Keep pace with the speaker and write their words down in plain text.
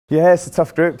Yeah, it's a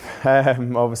tough group.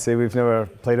 Obviously, we've never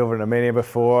played over in Armenia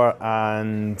before,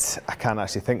 and I can't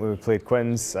actually think when we played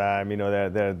Quins. You know,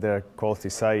 they're a quality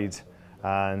side,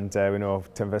 and we know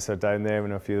Tim Visser down there. We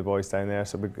know a few of the boys down there,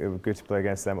 so it would be good to play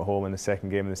against them at home in the second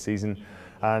game of the season.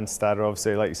 And Stad are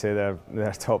obviously, like you say, they're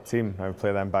a top team. I would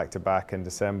play them back to back in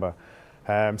December.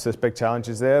 So there's big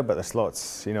challenges there, but there's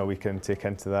lots we can take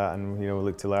into that, and we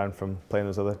look to learn from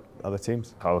playing those other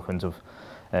teams. Harlequins have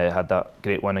had that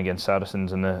great win against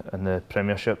Saracens in the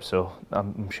Premiership, so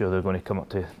I'm sure they're going to come up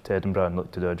to Edinburgh and look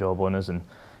to do a job on us, and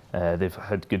they've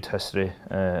had good history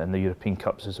in the European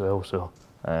Cups as well, so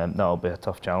that'll be a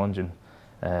tough challenge, and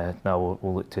now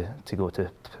we'll look to go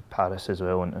to Paris as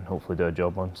well and hopefully do a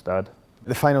job on Stad.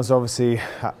 The final's obviously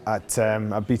at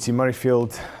BT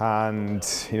Murrayfield, and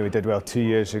we did well 2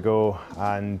 years ago.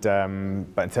 And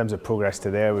but in terms of progress to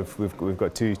there, we've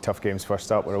got two tough games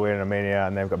first up. We're away in Armenia,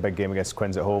 and then we've got a big game against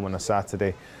Quins at home on a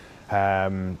Saturday.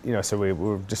 So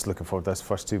we're just looking forward to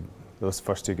those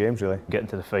first two games really. Getting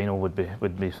to the final would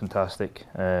be fantastic.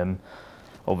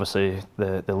 Obviously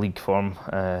the league form,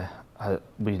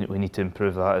 we need to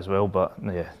improve that as well. But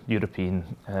yeah, European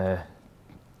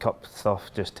Cup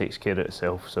stuff just takes care of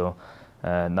itself, so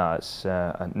it's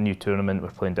a new tournament, we're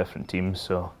playing different teams,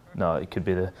 so it could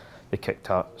be the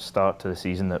start to the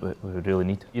season that we would really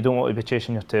need. You don't want to be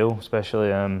chasing your tail, especially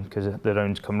because the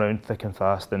rounds come round thick and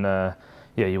fast, and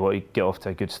yeah, you want to get off to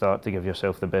a good start to give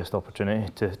yourself the best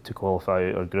opportunity to qualify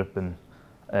out our group, and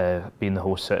being the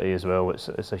host city as well,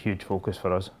 it's a huge focus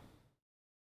for us.